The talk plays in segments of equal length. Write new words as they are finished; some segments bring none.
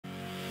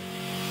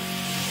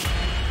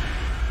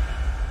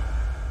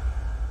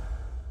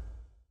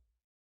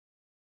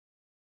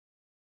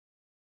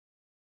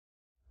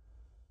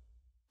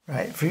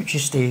Right, future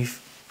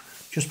Steve,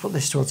 just put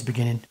this towards the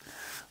beginning.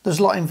 There's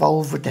a lot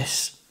involved with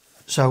this,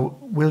 so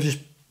we'll just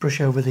brush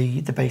over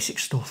the basic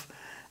stuff,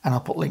 and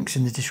I'll put links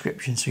in the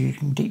description so you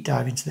can deep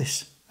dive into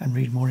this and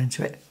read more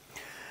into it.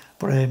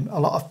 But a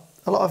lot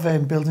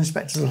of building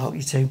inspectors will help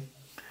you too,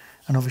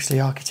 and obviously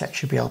architects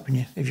should be helping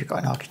you if you've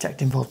got an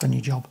architect involved in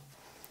your job.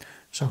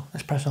 So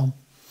let's press on.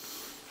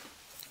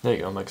 There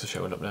you go, Meg's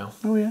showing up now.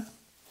 Oh yeah.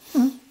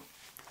 Mm-hmm.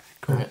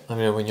 Cool. Okay, let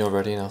me know when you're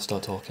ready and I'll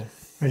start talking.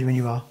 Ready when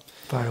you are.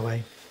 Fire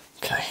away.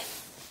 Okay.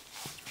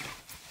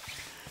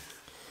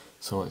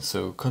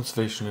 So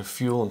conservation of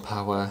fuel and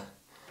power,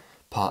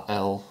 part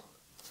L,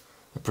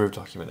 approved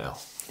document L.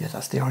 Yeah,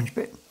 that's the orange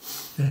bit.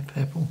 The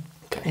purple.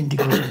 Okay.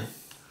 Indigo. Do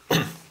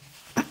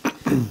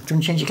you want to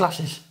change your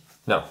glasses?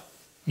 No.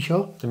 You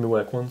sure? Did we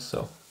work once,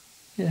 so.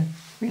 Yeah.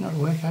 You're not at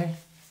work, are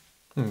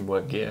you?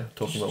 Work gear,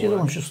 talking about the other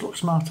work. ones just look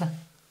smarter.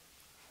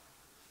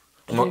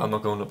 I'm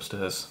not going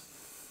upstairs.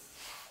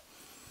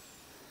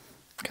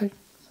 Okay.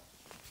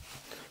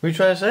 What are you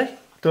trying to say?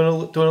 Do I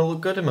want to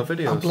look good in my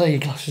videos? I'll blur your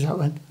glasses out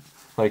then.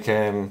 Like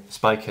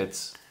Spy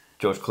Kids,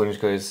 George Clooney's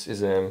guy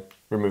is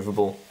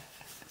removable.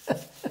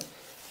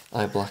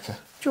 Eye blacker.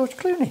 George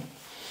Clooney.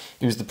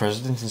 He was the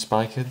president in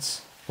Spy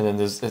Kids, and then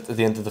there's at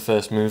the end of the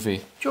first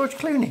movie. George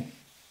Clooney.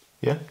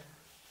 Yeah.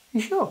 You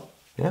sure?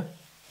 Yeah.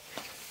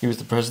 He was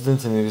the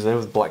president, and he was there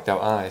with blacked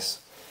out eyes.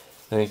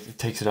 Then he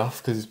takes it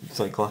off because it's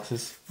like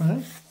glasses.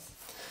 Right.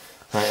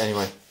 Right.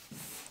 Anyway,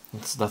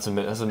 that's a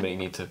minute you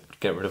need to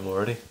get rid of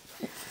already.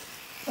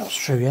 That's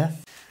true. Yeah.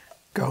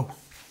 Go.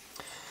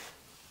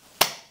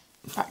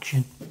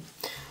 Action.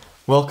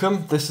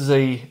 Welcome. This is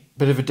a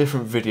bit of a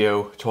different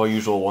video to our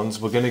usual ones.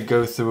 We're going to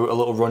go through a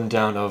little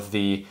rundown of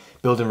the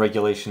building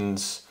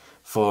regulations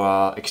for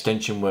our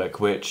extension work,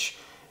 which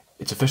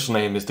its official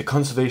name is the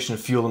Conservation of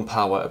Fuel and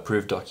Power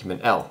Approved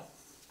Document L.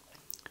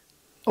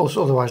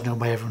 Also otherwise known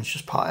by everyone as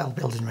just Part L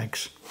building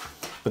regs.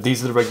 But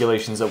these are the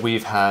regulations that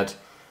we've had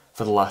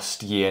for the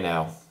last year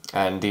now,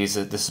 and this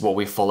is what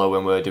we follow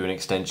when we're doing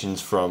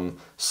extensions from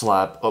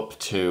slab up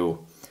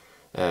to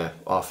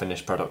our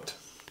finished product.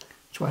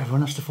 It's what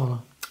everyone has to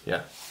follow.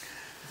 Yeah.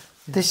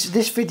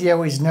 This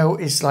video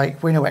is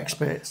like, we're no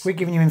experts. We're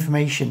giving you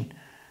information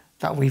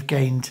that we've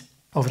gained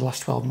over the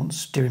last 12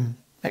 months doing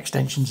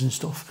extensions and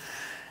stuff,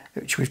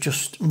 which we've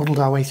just muddled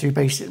our way through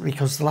basically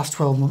because the last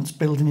 12 months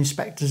building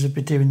inspectors have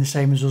been doing the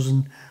same as us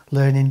and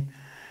learning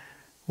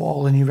what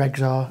all the new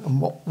regs are and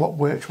what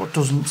works, what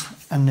doesn't,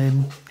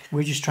 and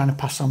we're just trying to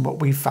pass on what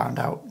we've found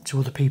out to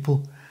other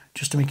people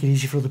just to make it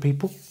easy for other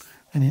people,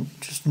 and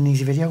just an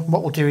easy video.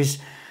 What we'll do is,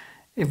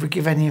 if we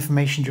give any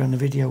information during the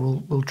video,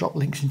 we'll drop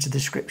links into the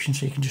description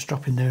so you can just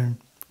drop in there and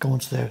go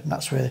onto there, and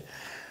that's where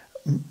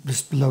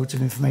there's loads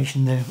of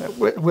information there,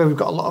 where we've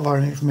got a lot of our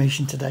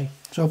information today.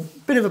 So a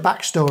bit of a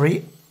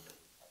backstory.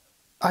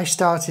 I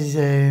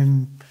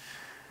started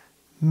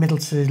middle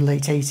to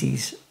late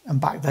 80s, and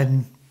back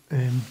then,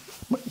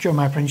 during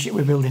my apprenticeship,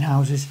 we were building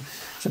houses.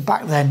 So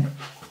back then,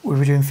 we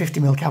were doing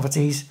 50mm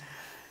cavities.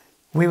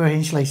 We were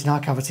insulating our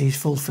cavities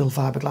full fill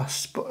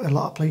fiberglass, but a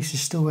lot of places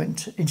still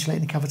weren't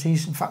insulating the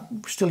cavities. In fact,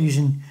 we're still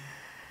using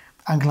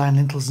angle iron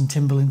lintels and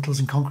timber lintels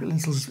and concrete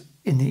lintels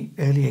in the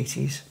early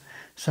 80s.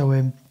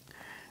 So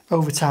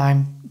over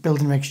time,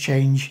 building regs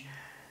change,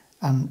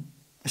 and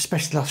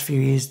especially the last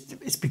few years,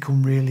 it's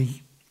become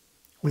really,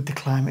 with the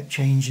climate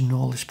change and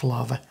all this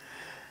palaver,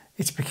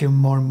 it's become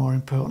more and more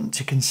important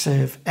to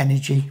conserve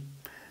energy,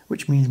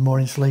 which means more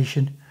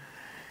insulation,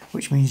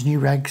 which means new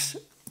regs,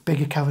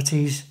 bigger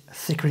cavities,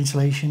 thicker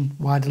insulation,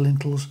 wider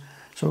lintels.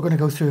 So we're going to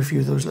go through a few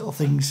of those little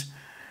things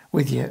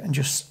with you and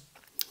just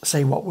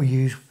say what we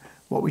use,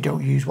 what we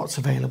don't use, what's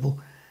available,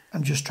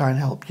 and just try and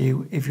help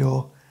you if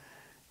you're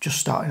just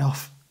starting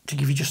off, to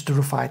give you just a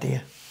rough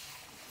idea.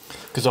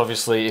 Because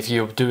obviously if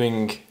you're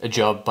doing a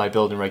job by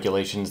building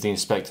regulations, the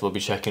inspector will be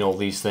checking all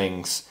these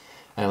things,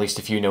 and at least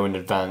if you know in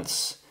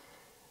advance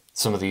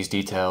some of these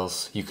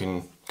details, you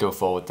can go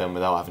forward then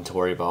without having to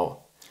worry about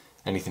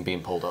anything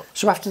being pulled up.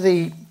 So after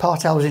the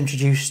Part L was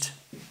introduced,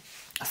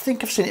 I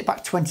think I've seen it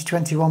back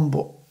 2021,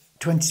 but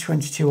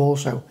 2022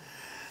 also,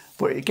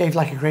 but it gave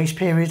like a grace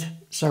period.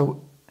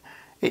 So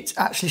it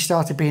actually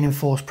started being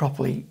enforced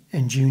properly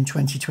in June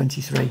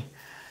 2023.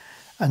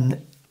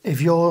 And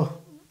if your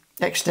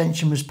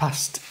extension was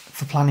passed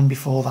for planning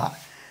before that,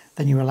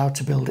 then you were allowed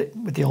to build it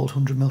with the old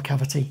 100mm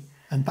cavity.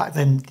 And back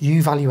then, the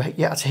U value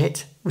you had to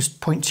hit was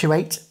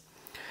 0.28.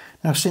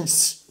 Now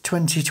since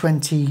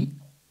 2020,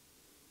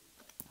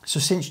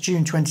 so since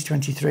June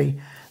 2023,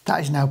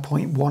 that is now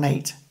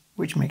 0.18,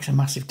 which makes a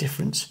massive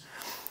difference.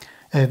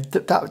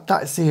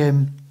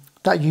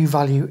 That U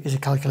value is a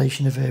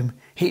calculation of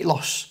heat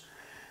loss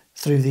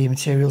through the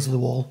materials of the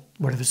wall,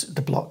 whatever it's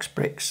the blocks,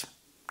 bricks,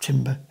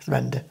 timber,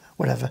 render,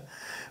 whatever.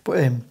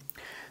 But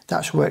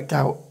that's worked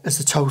out as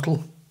the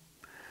total.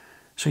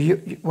 So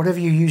whatever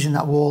you use in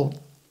that wall,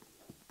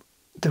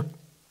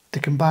 the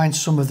combined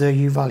sum of their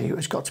U value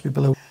has got to be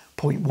below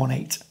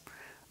 0.18,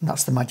 and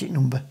that's the magic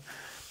number.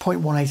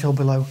 0.18 or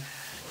below,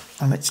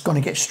 and it's going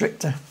to get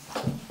stricter.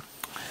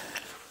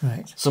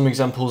 Right. Some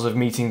examples of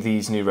meeting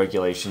these new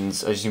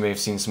regulations, as you may have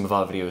seen some of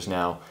our videos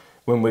now,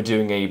 when we're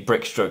doing a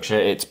brick structure,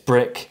 it's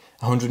brick,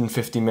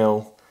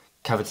 150mm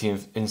cavity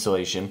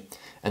insulation,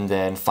 and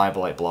then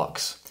fiberlight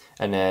blocks.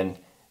 And then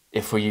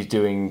if we're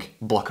doing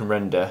block and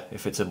render,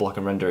 if it's a block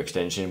and render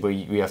extension,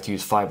 we have to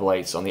use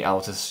fiberlights on the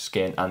outer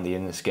skin and the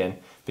inner skin,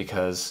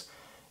 because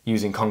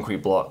using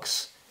concrete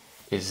blocks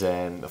is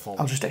a form.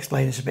 I'll just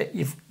explain this a bit.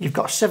 You've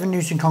got 7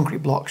 Newton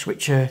concrete blocks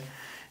which are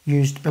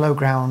used below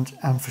ground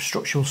and for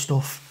structural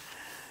stuff.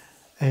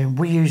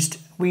 We used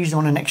them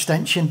on an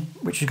extension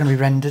which is going to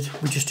be rendered.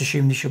 We just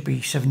assumed they should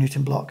be 7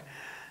 Newton block.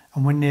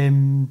 And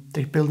when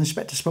the building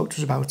inspector spoke to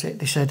us about it,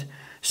 they said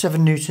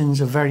 7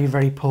 Newtons are very,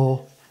 very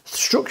poor.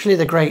 Structurally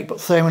they're great, but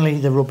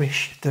thermally they're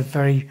rubbish. They're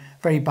very,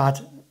 very bad.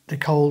 They're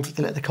cold.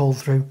 They let the cold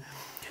through.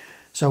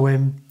 So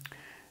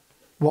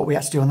what we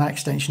had to do on that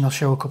extension, I'll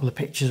show a couple of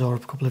pictures or a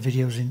couple of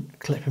videos and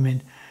clip them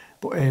in.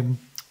 But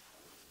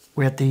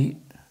we had the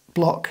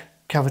block,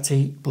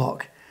 cavity,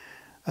 block,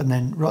 and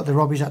then the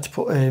Robbies had to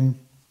put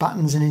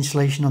battens and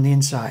insulation on the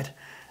inside,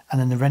 and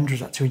then the renderers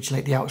had to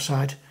insulate the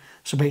outside.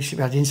 So basically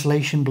we had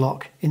insulation,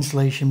 block,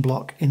 insulation,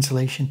 block,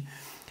 insulation.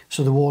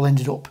 So the wall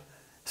ended up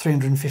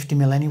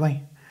 350mm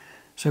anyway.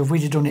 So if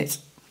we'd have done it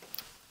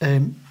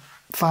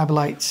fibre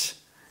lights,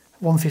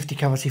 150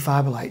 cavity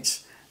fibre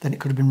lights, then it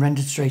could have been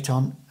rendered straight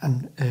on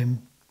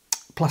and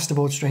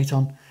plasterboard straight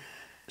on.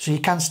 So you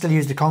can still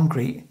use the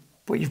concrete,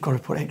 but you've got to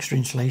put extra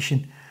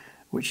insulation,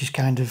 which is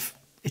kind of,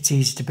 it's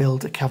easy to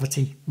build a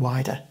cavity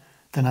wider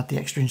than add the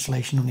extra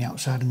insulation on the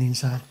outside and the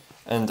inside.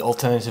 And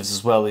alternatives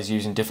as well is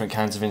using different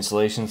kinds of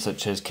insulation,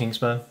 such as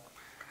Kingspan.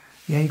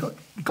 Yeah, you've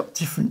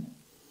got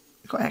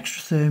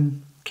extra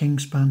therm,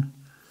 Kingspan.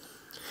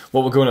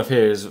 What we're going off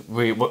here is at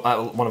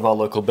one of our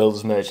local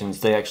builders merchants,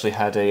 they actually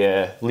had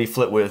a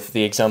leaflet with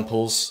the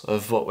examples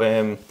of what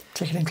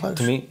take it in close.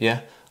 To meet.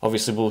 Yeah,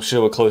 obviously we'll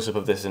show a close up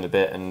of this in a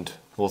bit, and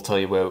we'll tell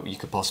you where you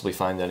could possibly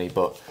find any.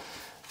 But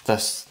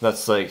that's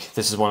like,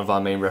 this is one of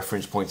our main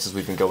reference points as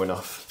we've been going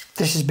off.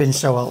 This has been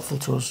so helpful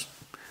to us.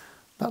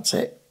 That's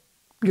it.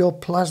 Your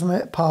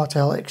PLASMOR Part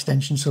L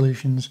extension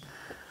solutions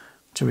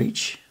to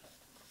reach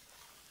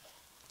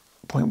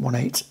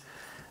 0.18,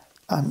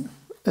 and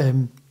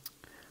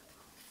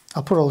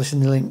I'll put all this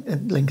in the link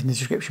in the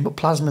description. But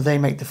PLASMOR, they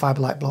make the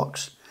fiberlight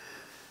blocks.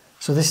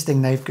 So this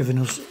thing they've given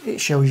us, it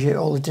shows you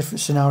all the different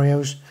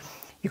scenarios.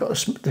 You've got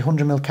the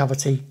 100mm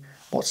cavity,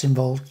 what's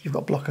involved. You've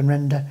got block and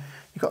render.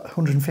 You've got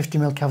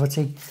 150mm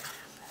cavity.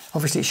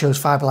 Obviously it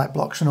shows fiberlight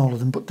blocks and all of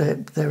them, but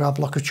they're our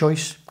block of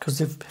choice because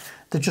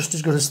they're just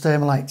as good as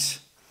thermalites.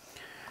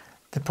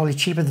 They're probably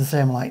cheaper than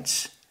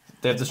thermalites.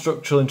 They have the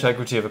structural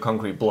integrity of a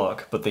concrete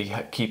block, but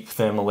they keep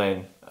thermal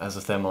in as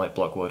a thermalite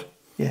block would.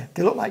 Yeah,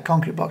 they look like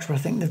concrete blocks, but I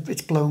think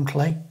it's blown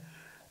clay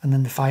and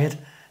then they're fired.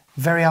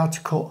 Very hard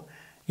to cut.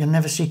 You'll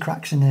never see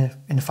cracks in a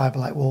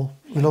fiberlight wall.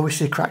 You'll always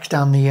see cracks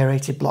down the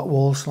aerated block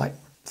walls, like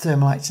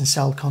thermalites and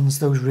Celcons.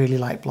 Those really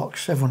light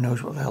blocks. Everyone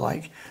knows what they're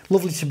like.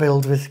 Lovely to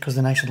build with because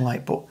they're nice and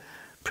light, but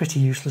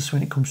pretty useless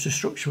when it comes to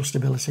structural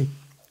stability,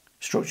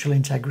 structural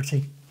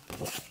integrity.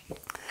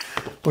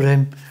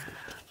 But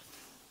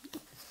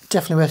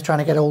definitely worth trying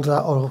to get hold of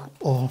that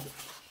or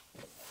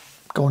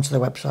go onto their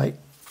website.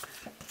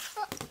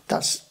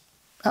 That's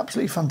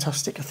absolutely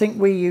fantastic. I think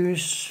we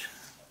use,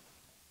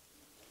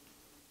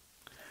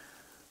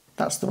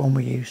 that's the one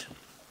we use.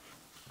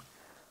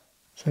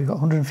 So we've got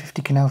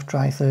 150 Knauf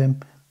dry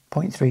therm,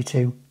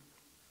 0.32.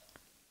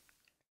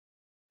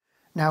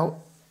 Now,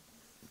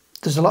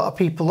 there's a lot of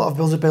people, a lot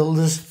of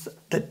builders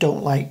that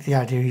don't like the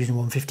idea of using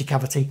 150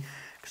 cavity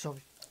because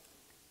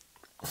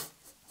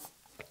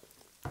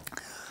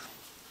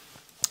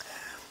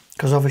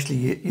obviously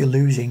you're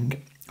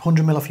losing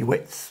 100mm off your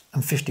width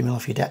and 50mm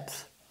off your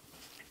depth.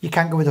 You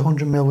can go with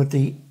 100mm with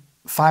the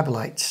fibre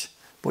lights,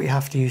 but you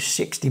have to use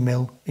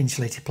 60mm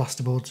insulated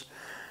plasterboards,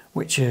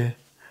 which are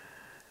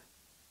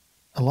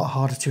a lot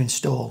harder to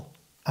install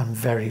and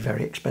very,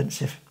 very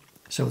expensive.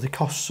 So the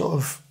costs sort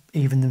of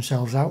even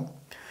themselves out.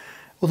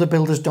 Other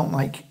builders don't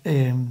like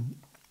the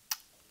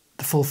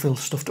full fill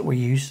stuff that we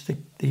use,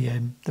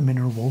 the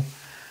mineral wool.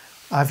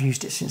 I've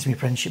used it since my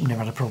apprenticeship,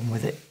 never had a problem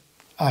with it.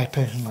 I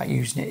personally like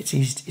using it.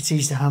 It's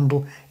easy to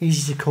handle,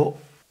 easy to cut.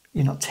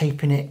 You're not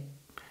taping it,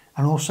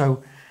 and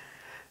also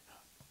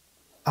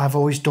I've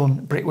always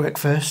done brickwork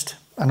first.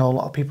 I know a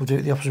lot of people do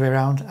it the opposite way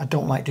around. I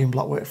don't like doing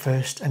block work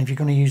first, and if you're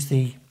going to use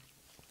the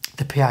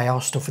PIR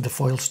stuff with the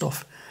foil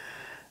stuff,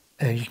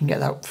 you can get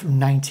that from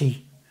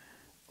 90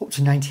 up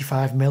to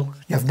 95mm.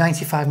 You have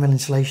 95mm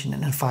insulation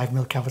and a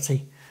 5mm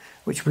cavity,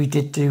 which we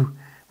did do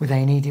with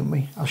A&E, didn't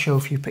we? I'll show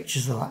a few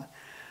pictures of that.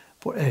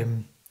 But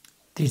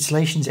the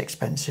insulation's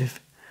expensive,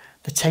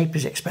 the tape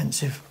is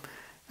expensive,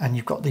 and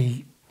you've got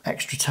the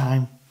extra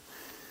time.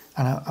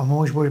 And I'm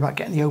always worried about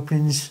getting the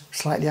openings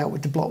slightly out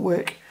with the block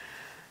work.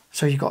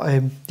 So you've got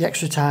the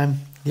extra time,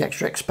 the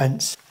extra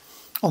expense.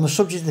 On the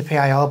subject of the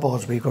PIR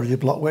boards, where you've got to do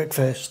block work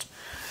first,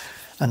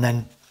 and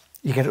then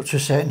you get up to a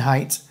certain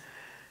height,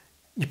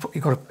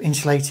 you've got to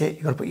insulate it,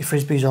 you've got to put your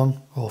frisbees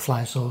on, or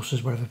flying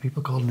saucers, whatever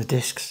people call them, the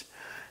discs,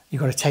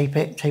 You've got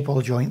to tape all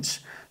the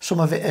joints. Some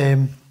of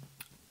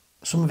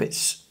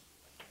it's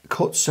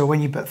cut, so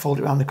when you fold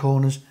it around the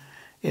corners,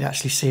 it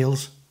actually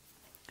seals.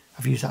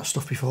 I've used that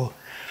stuff before.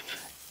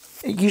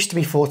 It used to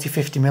be 40,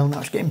 50 mil, now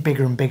it's getting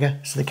bigger and bigger,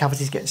 so the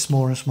cavity's getting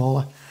smaller and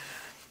smaller.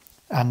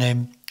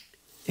 And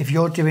if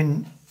you're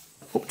doing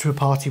up to a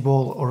party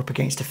wall or up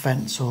against a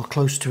fence or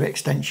close to an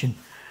extension,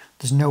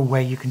 there's no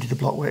way you can do the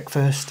block work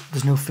first.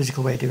 There's no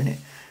physical way of doing it.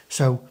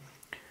 So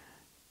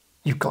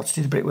you've got to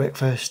do the brickwork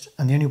first,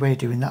 and the only way of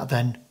doing that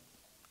then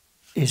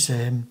is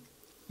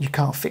you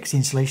can't fix the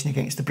insulation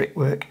against the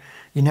brickwork.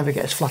 You never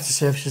get as flat a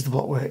surface as the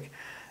block work,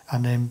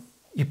 and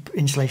your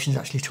insulation is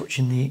actually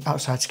touching the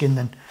outside skin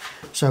then.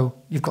 So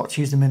you've got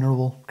to use the mineral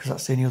wool, because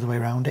that's the only other way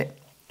around it.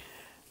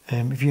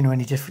 If you know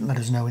any different, let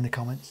us know in the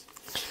comments.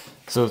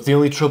 So the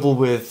only trouble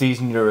with these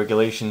new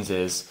regulations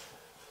is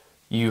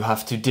you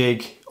have to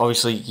dig,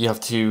 obviously you have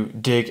to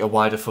dig a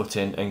wider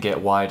footing and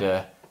get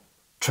wider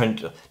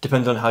trench,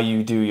 depends on how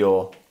you do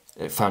your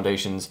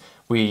foundations.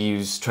 We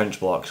use trench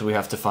blocks, so we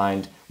have to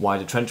find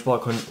wider trench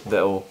block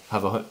that'll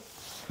have a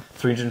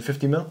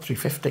 350 mil?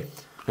 350.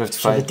 We have to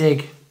so the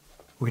dig,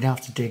 we'd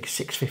have to dig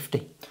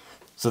 650.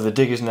 So the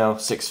dig is now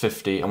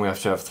 650 and we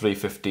have to have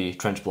 350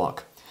 trench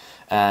block.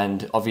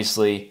 And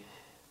obviously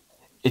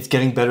it's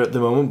getting better at the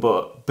moment,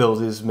 but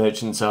builders,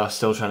 merchants are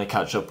still trying to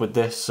catch up with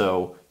this,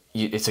 so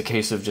it's a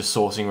case of just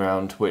sourcing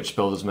around which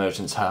builders,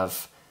 merchants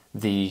have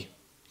the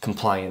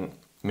compliant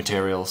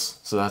materials.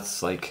 So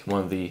that's like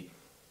one of the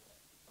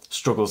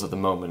struggles at the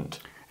moment.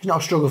 It's not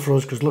a struggle for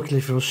us, because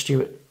luckily for us,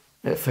 Stuart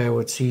at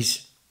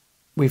Fairwoods,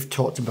 we've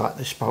talked about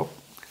this about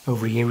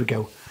over a year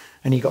ago,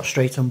 and he got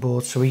straight on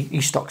board. So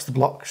he stocks the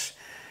blocks,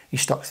 he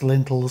stocks the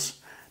lintels.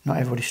 Not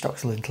everybody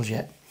stocks the lintels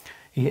yet.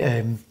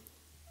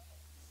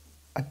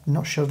 I'm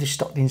not sure if they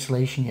stock the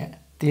insulation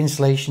yet. The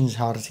insulation is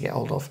harder to get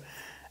hold of,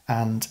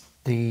 and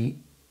the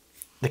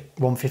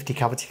 150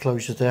 cavity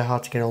closures, they're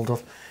hard to get hold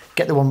of.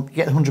 Get the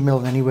 100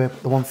 mil anywhere,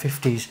 but the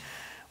 150s,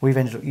 we've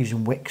ended up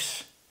using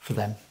wicks for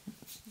them,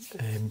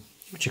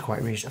 which are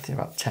quite reasonable. I think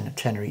about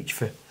 10 each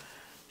for, I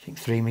think,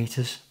 3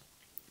 meters,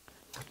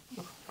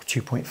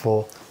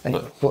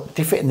 2.4. But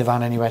they fit in the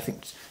van anyway. I think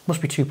it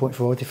must be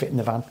 2.4. They fit in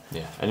the van.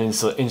 Yeah, and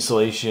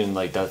insulation,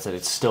 like Dad said,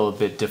 it's still a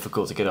bit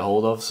difficult to get a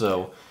hold of.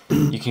 So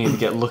you can either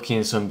get lucky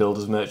in some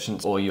builders,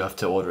 merchants, or you have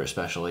to order it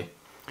specially.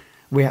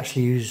 We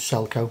actually use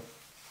Selco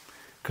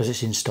because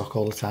it's in stock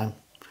all the time,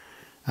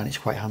 and it's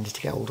quite handy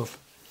to get hold of.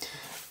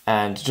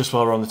 And just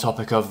while we're on the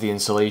topic of the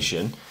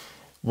insulation,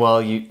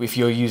 if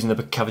you're using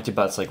the cavity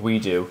bats like we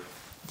do,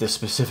 the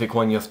specific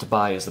one you have to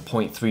buy is the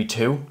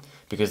 0.32,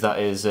 because that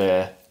is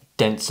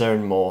denser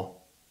and more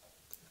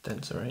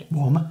denser, right?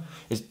 Warmer.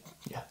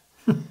 Yeah.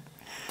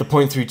 The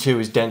 0.32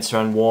 is denser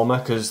and warmer,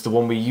 because the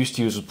one we used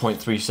to use was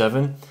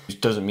 0.37, which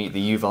doesn't meet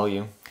the U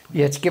value.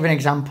 Yeah, to give an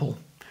example,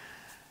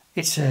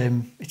 it's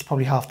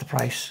probably half the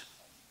price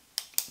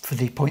for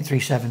the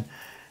 0.37,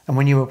 and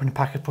when you open a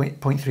pack of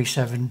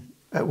 0.37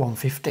 at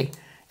 150,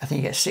 I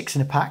think you get 6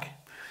 in a pack,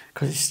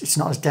 because it's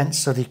not as dense,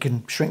 so they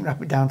can shrink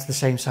wrap it down to the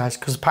same size,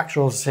 because the packs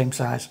are all the same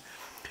size.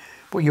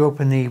 But you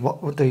open the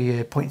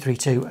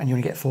 0.32 and you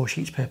only get 4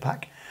 sheets per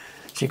pack,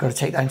 so you've got to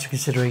take that into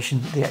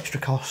consideration, the extra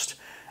cost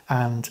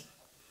and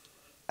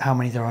how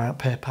many there are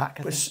per pack.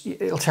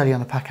 It'll tell you on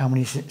the pack how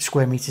many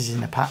square meters is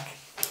in a pack.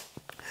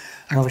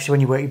 And obviously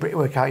when you work your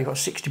brickwork out, you've got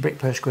 60 brick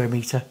per square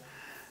meter.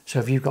 So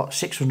if you've got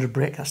 600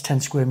 brick, that's 10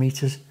 square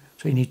meters.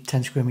 So you need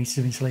 10 square meters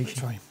of insulation.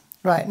 Sorry.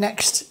 Right,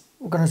 next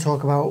we're going to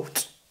talk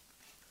about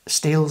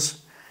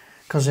steels,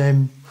 because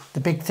the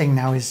big thing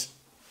now is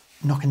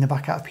knocking the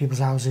back out of people's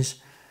houses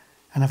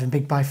and having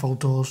big bifold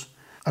doors.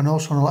 And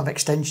also on a lot of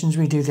extensions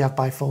they have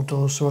bifold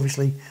doors, so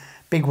obviously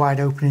big wide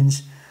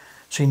openings,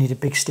 so you need a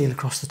big steel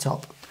across the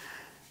top.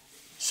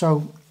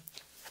 So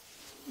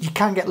you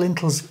can get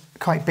lintels,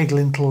 quite big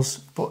lintels,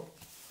 but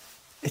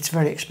it's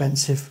very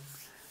expensive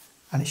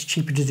and it's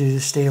cheaper to do the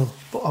steel.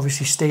 But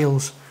obviously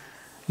steel's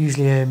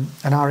usually an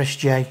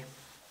RSJ,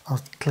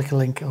 I'll click a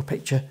link or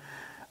picture,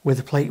 with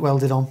a plate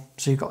welded on.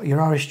 So you've got your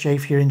RSJ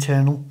for your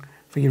internal,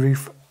 for your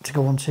roof to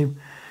go onto,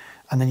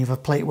 and then you've a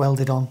plate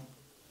welded on.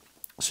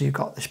 So you've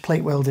got this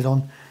plate welded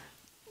on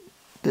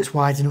that's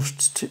wide enough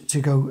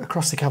to go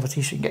across the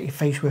cavity, so you can get your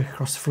face work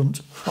across the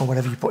front or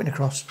whatever you're putting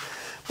across.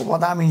 But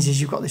what that means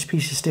is you've got this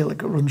piece of steel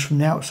that runs from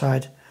the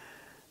outside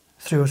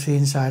through to the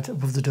inside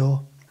above the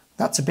door.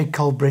 That's a big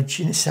cold bridge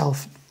in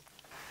itself,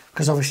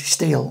 because obviously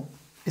steel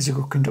is a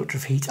good conductor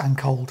of heat and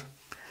cold.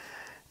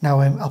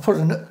 Now I'll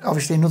put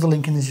obviously another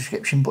link in the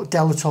description, but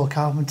Del the Tall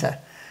Carpenter,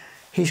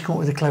 he's come up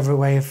with a clever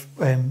way of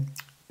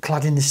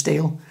cladding the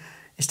steel.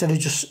 Instead of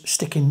just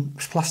sticking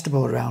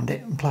plasterboard around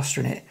it and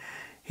plastering it,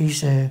 he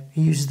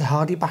uses the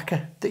hardy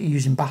backer that you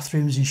use in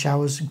bathrooms and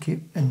showers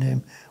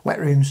and wet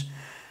rooms,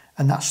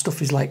 and that stuff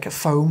is like a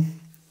foam.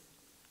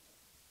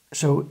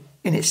 So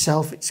in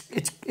itself, it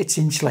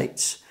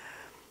insulates,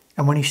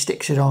 and when he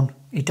sticks it on,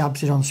 he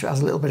dabs it on so it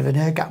has a little bit of an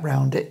air gap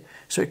around it,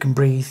 so it can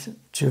breathe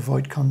to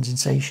avoid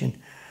condensation.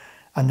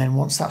 And then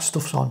once that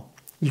stuff's on,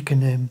 you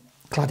can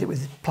clad it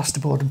with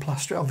plasterboard and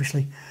plaster it,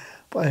 obviously.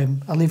 But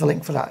I'll leave a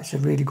link for that. It's a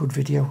really good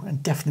video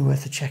and definitely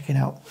worth checking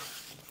out.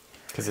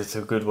 Because it's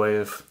a good way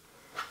of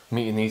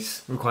meeting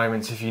these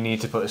requirements if you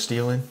need to put a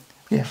steel in.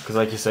 Yeah. Because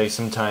like you say,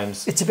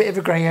 sometimes it's a bit of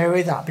a grey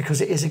area, that, because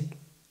it is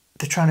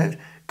they're trying to,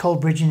 cold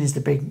bridging is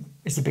the big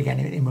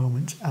enemy at the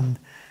moment, and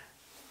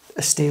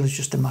a steel is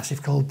just a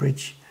massive cold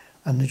bridge,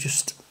 and they're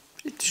just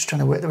trying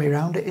to work their way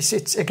around it.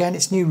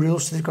 It's new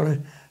rules, so they've got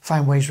to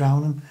find ways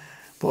around them.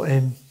 But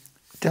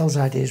Dell's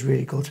idea is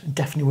really good and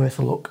definitely worth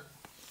a look.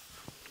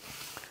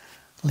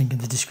 Link in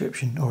the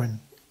description or in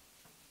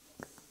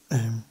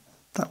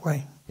that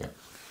way. Yeah.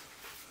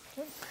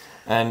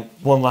 And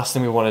one last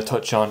thing we want to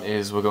touch on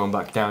is we're going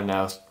back down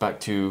now, back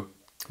to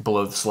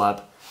below the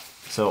slab.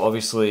 So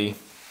obviously,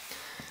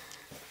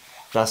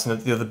 that's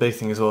the other big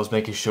thing as well, is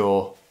making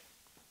sure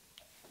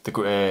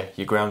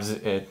your ground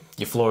is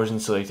your floor is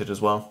insulated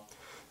as well.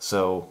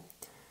 So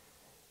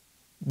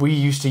we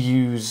used to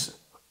use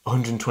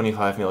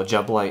 125mm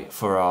Jablite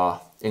for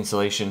our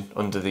insulation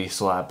under the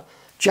slab.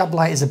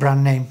 Jablite is a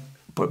brand name,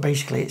 but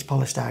basically it's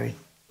polystyrene.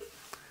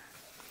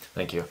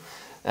 Thank you.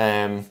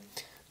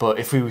 But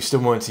if we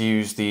still wanted to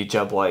use the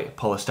Jablite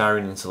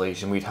polystyrene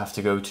insulation, we'd have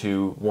to go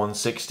to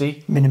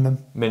 160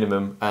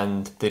 minimum,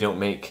 and they don't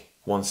make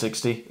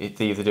 160.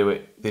 They either do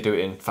it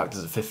in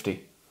factors of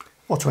 50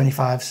 or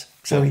 25s.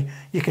 So yeah.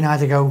 You can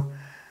either go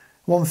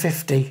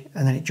 150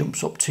 and then it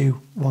jumps up to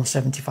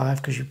 175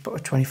 because you've put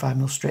a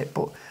 25mm strip,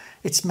 but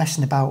it's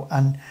messing about,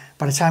 and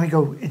by the time you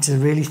go into the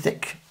really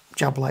thick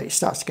Jablite, it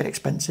starts to get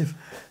expensive.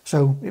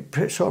 So it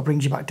sort of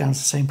brings you back down to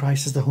the same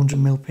price as the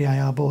 100mm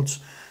PIR boards.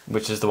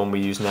 Which is the one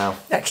we use now.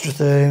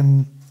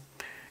 Extratherm,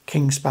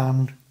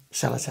 Kingspan,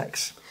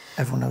 Celotex.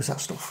 Everyone knows that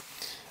stuff.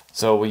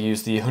 So we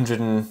use the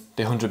 100mm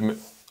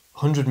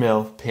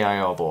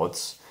PIR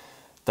boards.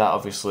 That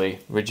obviously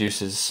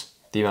reduces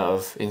the amount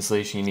of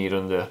insulation you need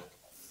under.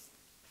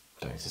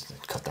 Don't just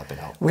cut that bit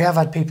out. We have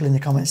had people in the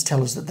comments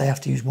tell us that they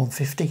have to use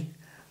 150,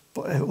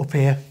 but up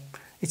here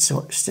it's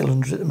still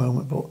 100 at the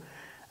moment. But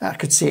I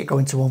could see it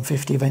going to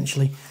 150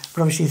 eventually.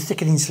 But obviously, the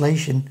thicker the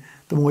insulation,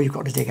 the more you've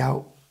got to dig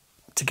out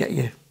to get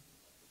your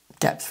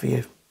depth for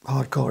your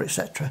hardcore,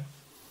 etc.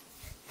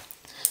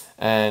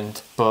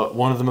 But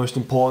one of the most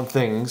important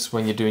things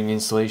when you're doing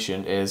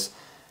insulation is,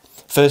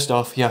 first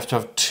off, you have to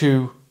have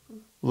 2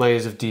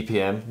 layers of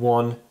DPM,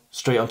 one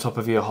straight on top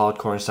of your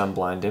hardcore and sand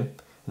blinding,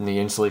 and the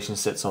insulation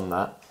sits on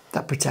that.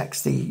 That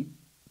protects the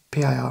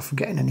PIR from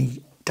getting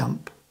any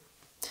damp.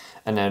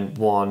 And then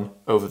one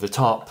over the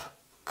top,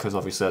 because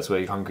obviously that's where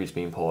your concrete's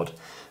being poured.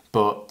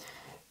 But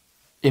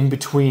in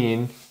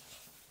between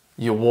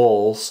your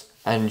walls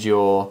and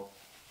your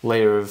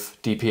layer of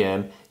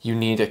DPM, you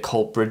need a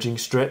cold bridging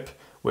strip,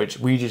 which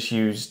we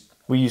use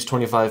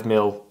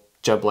 25mm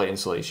Jablite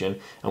insulation,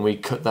 and we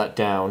cut that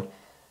down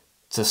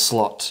to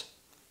slot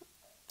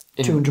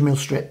in 200mm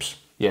strips.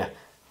 Yeah.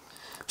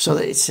 So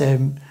that it's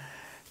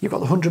you've got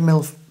the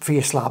 100mm for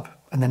your slab,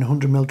 and then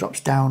 100mm drops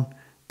down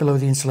below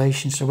the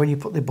insulation. So when you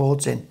put the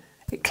boards in,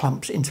 it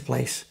clamps into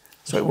place,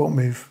 so it won't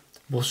move.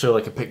 We'll show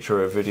like a picture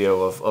or a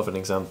video of an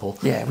example.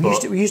 Yeah,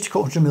 we used to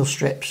cut 100mm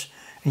strips,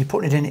 and you're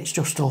putting it in, it's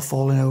just all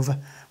falling over.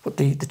 But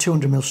the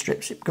 200mm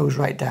strips, it goes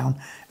right down.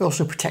 It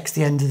also protects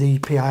the end of the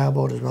PIR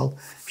board as well,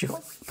 if you've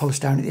got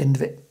polystyrene at the end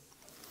of it.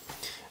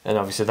 And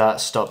obviously that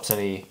stops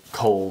any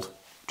cold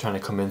trying to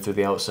come in through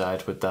the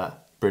outside with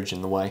that bridge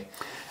in the way.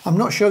 I'm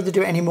not sure if they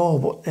do it anymore,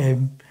 but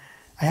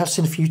I have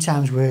seen a few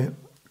times where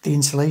the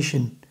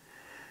insulation,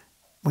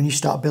 when you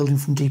start building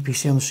from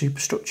DPC on the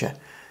superstructure,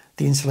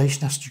 the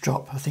insulation has to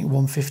drop, I think,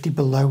 150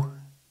 below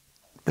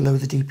the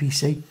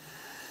DPC.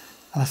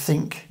 And I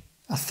think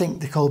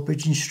the cold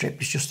bridging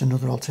strip is just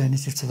another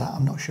alternative to that.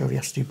 I'm not sure if you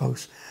have to do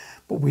both,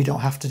 but we don't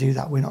have to do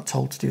that. We're not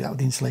told to do that with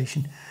the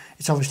insulation.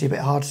 It's obviously a bit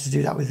harder to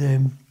do that with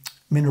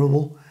mineral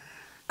wool,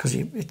 because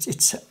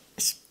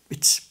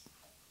it's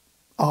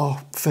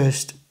our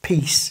first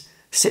piece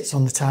sits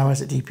on the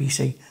towers at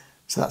DPC,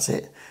 so that's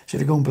it. So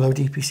if you're going below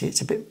DPC,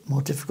 it's a bit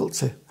more difficult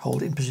to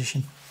hold it in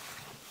position.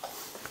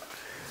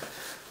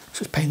 So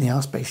it's a pain in the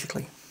arse,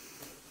 basically.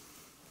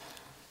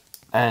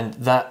 And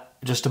that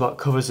just about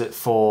covers it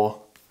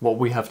for what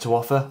we have to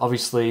offer.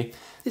 Obviously,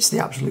 it's the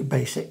absolute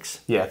basics.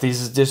 Yeah,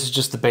 this is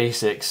just the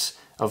basics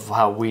of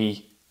how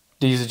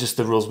these are just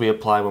the rules we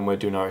apply when we're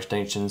doing our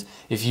extensions.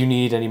 If you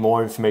need any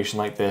more information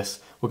like this,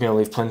 we're going to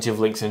leave plenty of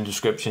links in the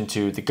description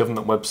to the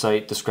government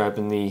website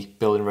describing the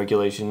building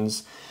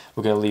regulations.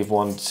 We're going to leave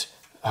one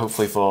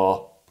hopefully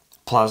for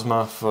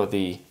PLASMOR for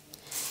the...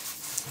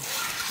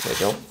 There you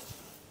go.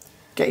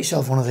 Get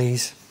yourself one of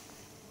these.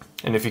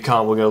 And if you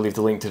can't, we're going to leave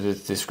the link to the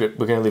description.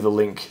 We're going to leave a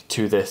link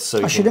to this.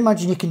 So I should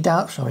imagine you can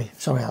sorry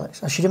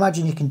Alex. I should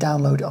imagine you can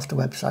download it off the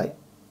website.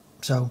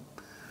 So,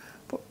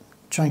 but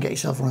try and get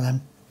yourself one of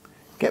them.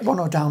 Get one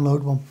or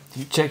download one.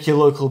 You check your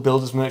local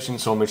builders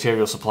merchants or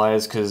material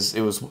suppliers, because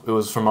it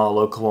was from our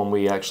local one.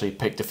 We actually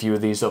picked a few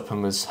of these up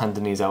and was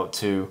handing these out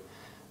to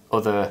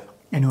other...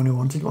 Anyone who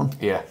wanted one.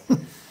 Yeah.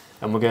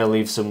 And we're going to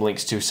leave some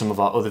links to some of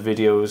our other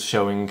videos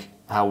showing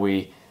how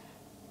we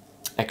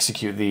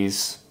execute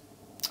these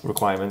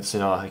requirements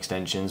in our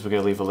extensions. We're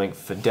going to leave a link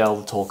for Dell,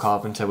 the tall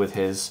carpenter, with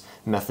his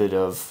method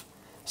of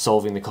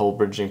solving the cold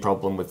bridging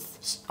problem with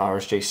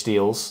RSJ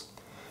steels.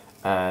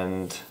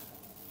 And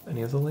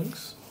any other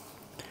links?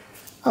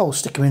 Oh, we'll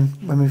stick them in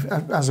when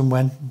as and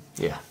when.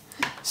 Yeah.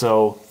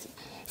 So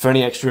for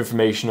any extra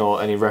information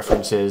or any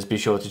references, be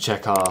sure to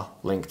check our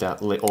link down,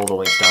 all the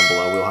links down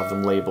below. We'll have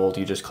them labelled.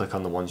 You just click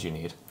on the ones you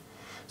need.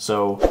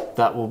 So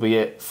that will be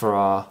it for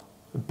our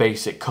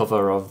basic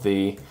cover of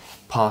the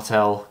Part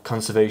L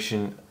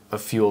Conservation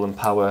of Fuel and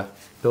Power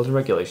building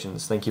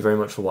regulations. Thank you very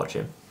much for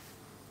watching.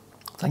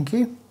 Thank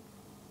you.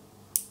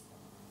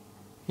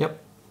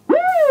 Yep. Do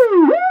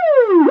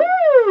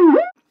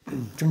you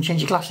want to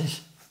change your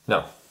glasses?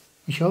 No.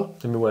 You sure?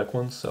 Let me work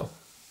ones, so.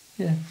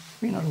 Yeah.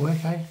 You're not at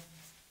work, are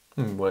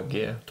you? Work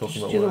gear.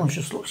 Talking about The other work. ones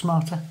just look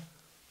smarter.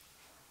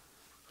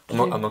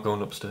 I'm not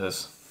going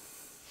upstairs.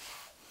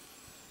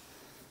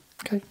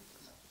 Okay.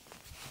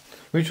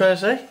 What are you trying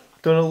to say?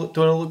 Do I want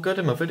to look good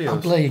in my videos? I'll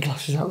blur your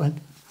glasses out then.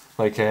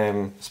 Like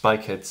Spy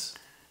Kids.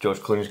 George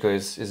Clooney's guy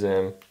is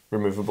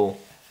removable.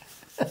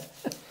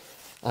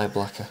 Eye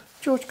blacker.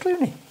 George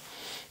Clooney.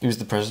 He was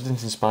the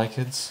president in Spy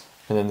Kids.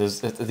 And then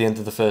there's at the end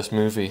of the first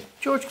movie.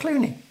 George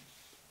Clooney.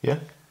 Yeah.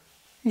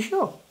 You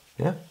sure?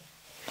 Yeah.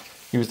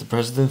 He was the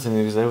president and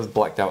he was there with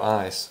blacked out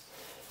eyes.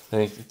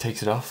 Then he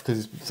takes it off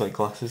because it's like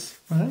glasses.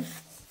 Right.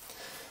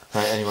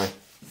 Right, anyway.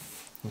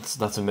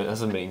 That's a minute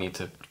you need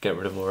to get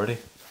rid of already.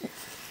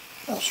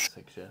 That's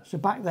 6 years. So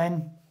back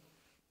then,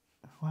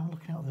 why am I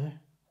looking out there?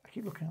 I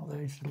keep looking out there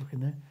instead of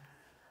looking there.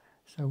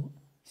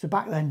 So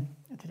back then,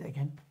 I did it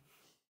again.